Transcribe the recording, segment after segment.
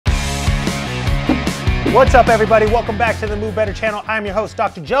What's up, everybody? Welcome back to the Move Better channel. I'm your host,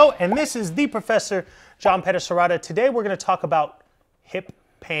 Dr. Joe, and this is the Professor John Pettis-Serrata. Today, we're going to talk about hip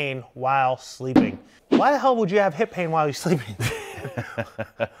pain while sleeping. Why the hell would you have hip pain while you're sleeping?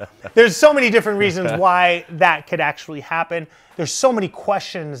 There's so many different reasons why that could actually happen. There's so many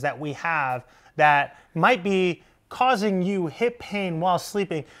questions that we have that might be causing you hip pain while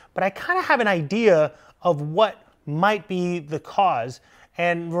sleeping, but I kind of have an idea of what might be the cause.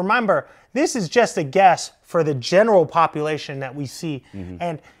 And remember, this is just a guess for the general population that we see.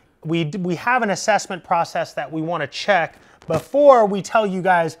 And we have an assessment process that we want to check before we tell you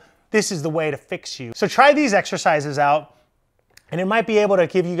guys this is the way to fix you. So try these exercises out, and it might be able to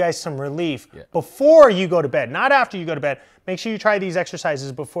give you guys some relief before you go to bed, not after you go to bed. Make sure you try these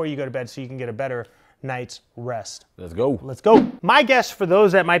exercises before you go to bed so you can get a better night's rest. Let's go. Let's go. My guess for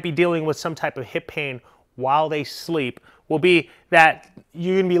those that might be dealing with some type of hip pain while they sleep will be that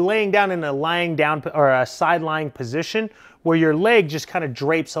you're going to be laying down in a lying down or a side lying position where your leg just kind of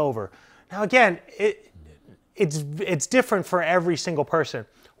drapes over. Now again, it's different for every single person.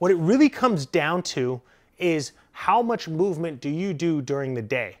 What it really comes down to is how much movement do you do during the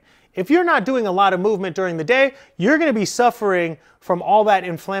day. If you're not doing a lot of movement during the day, you're going to be suffering from all that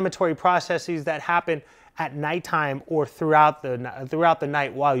inflammatory processes that happen at nighttime or throughout the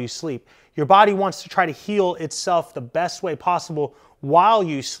night while you sleep. Your body wants to try to heal itself the best way possible while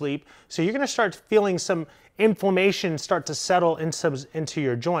you sleep, so you're going to start feeling some inflammation start to settle into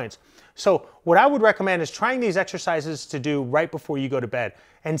your joints. So what I would recommend is trying these exercises to do right before you go to bed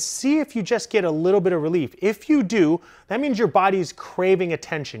and see if you just get a little bit of relief. If you do, that means your body is craving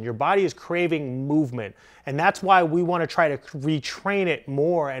attention. Your body is craving movement. And that's why we want to try to retrain it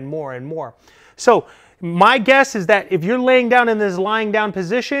more and more and more. So my guess is that if you're laying down in this lying down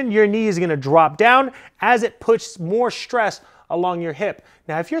position, your knee is going to drop down as it puts more stress along your hip.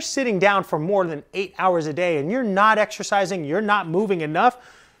 Now, if you're sitting down for more than 8 hours a day and you're not exercising, you're not moving enough,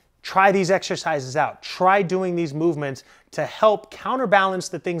 try these exercises out. Try doing these movements to help counterbalance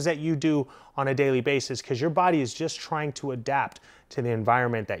the things that you do on a daily basis, because your body is just trying to adapt to the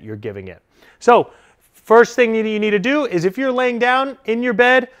environment that you're giving it. So first thing you need to do is, if you're laying down in your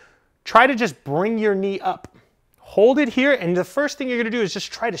bed, try to just bring your knee up. Hold it here, and the first thing you're going to do is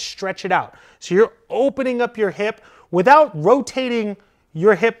just try to stretch it out. So you're opening up your hip without rotating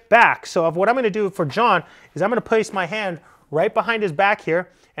your hip back. So what I'm going to do for John is I'm going to place my hand right behind his back here,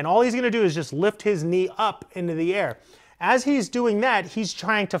 and all he's going to do is just lift his knee up into the air. As he's doing that, he's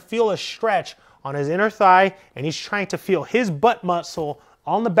trying to feel a stretch on his inner thigh, and he's trying to feel his butt muscle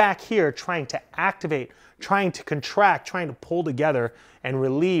on the back here trying to activate, trying to contract, trying to pull together and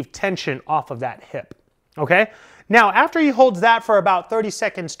relieve tension off of that hip. Okay? Now, after he holds that for about 30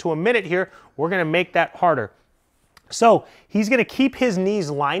 seconds to a minute here, we're going to make that harder. So he's going to keep his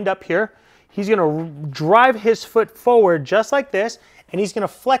knees lined up here. He's going to drive his foot forward just like this, and he's going to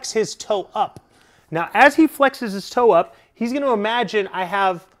flex his toe up. Now, as he flexes his toe up, he's going to imagine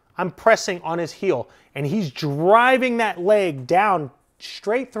I'm pressing on his heel, and he's driving that leg down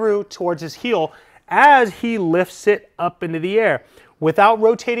straight through towards his heel as he lifts it up into the air. Without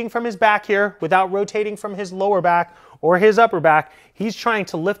rotating from his back here, without rotating from his lower back or his upper back, he's trying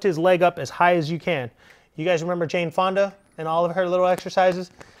to lift his leg up as high as you can. You guys remember Jane Fonda and all of her little exercises?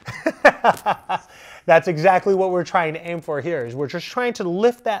 That's exactly what we're trying to aim for here, is we're just trying to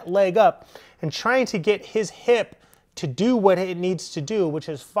lift that leg up and trying to get his hip to do what it needs to do, which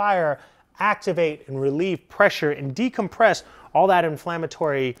is fire, activate, and relieve pressure and decompress all that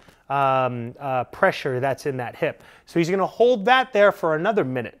inflammatory pressure that's in that hip. So he's going to hold that there for another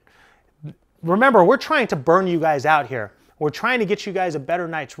minute. Remember, we're trying to burn you guys out here. We're trying to get you guys a better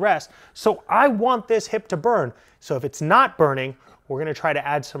night's rest. So I want this hip to burn. So if it's not burning, we're going to try to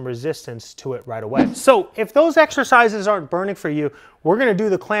add some resistance to it right away. So if those exercises aren't burning for you, we're going to do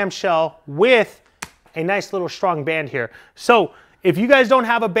the clamshell with a nice little strong band here. So if you guys don't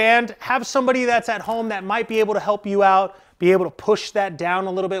have a band, have somebody that's at home that might be able to help you out, be able to push that down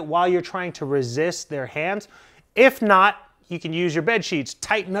a little bit while you're trying to resist their hands. If not, you can use your bed sheets.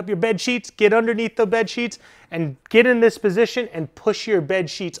 Tighten up your bed sheets, get underneath the bed sheets, and get in this position and push your bed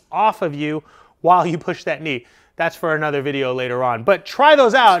sheets off of you while you push that knee. That's for another video later on. But try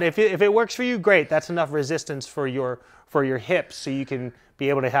those out. If it works for you, great. That's enough resistance for your hips so you can be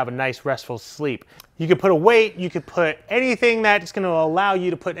able to have a nice restful sleep. You could put a weight, you could put anything that's going to allow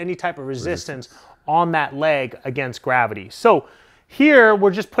you to put any type of resistance on that leg against gravity. So here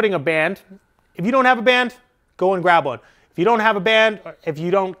we're just putting a band. If you don't have a band, go and grab one. If you don't have a band, if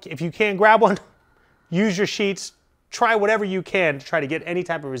you can't grab one, use your sheets. Try whatever you can to try to get any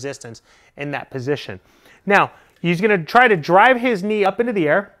type of resistance in that position. Now, he's going to try to drive his knee up into the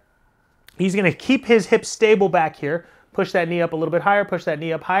air. He's gonna keep his hips stable back here. Push that knee up a little bit higher, push that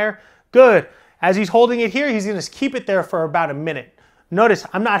knee up higher. Good. As he's holding it here, he's gonna keep it there for about a minute. Notice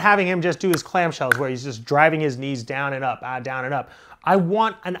I'm not having him just do his clamshells where he's just driving his knees down and up, down and up. I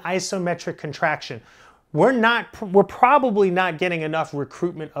want an isometric contraction. We're probably not getting enough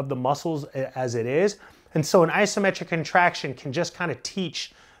recruitment of the muscles as it is. And so an isometric contraction can just kind of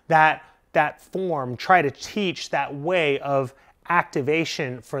teach that form, try to teach that way of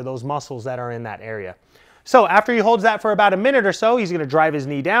activation for those muscles that are in that area. So after he holds that for about a minute or so, he's gonna drive his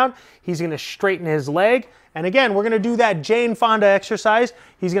knee down, he's gonna straighten his leg, and again, we're gonna do that Jane Fonda exercise.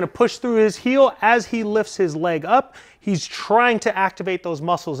 He's gonna push through his heel as he lifts his leg up. He's trying to activate those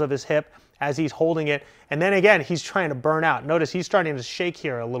muscles of his hip as he's holding it, and then again, he's trying to burn out. Notice he's starting to shake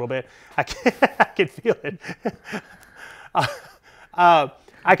here a little bit. I can feel it.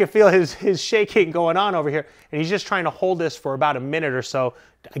 I can feel his shaking going on over here, and he's just trying to hold this for about a minute or so.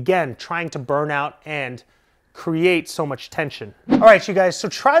 Again, trying to burn out and create so much tension. All right, you guys, so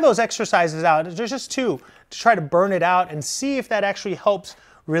try those exercises out. There's just two to try to burn it out and see if that actually helps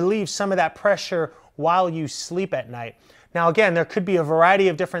relieve some of that pressure while you sleep at night. Now, again, there could be a variety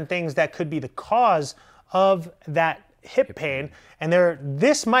of different things that could be the cause of that hip pain, and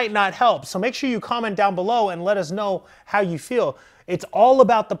this might not help. So make sure you comment down below and let us know how you feel. It's all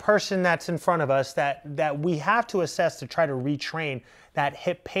about the person that's in front of us that we have to assess to try to retrain that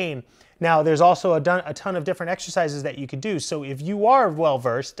hip pain. Now, there's also a ton of different exercises that you could do. So if you are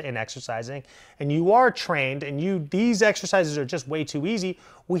well-versed in exercising and you are trained and these exercises are just way too easy,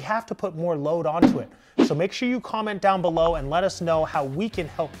 we have to put more load onto it. So make sure you comment down below and let us know how we can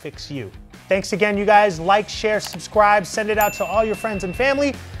help fix you. Thanks again, you guys. Like, share, subscribe, send it out to all your friends and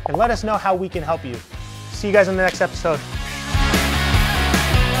family, and let us know how we can help you. See you guys in the next episode.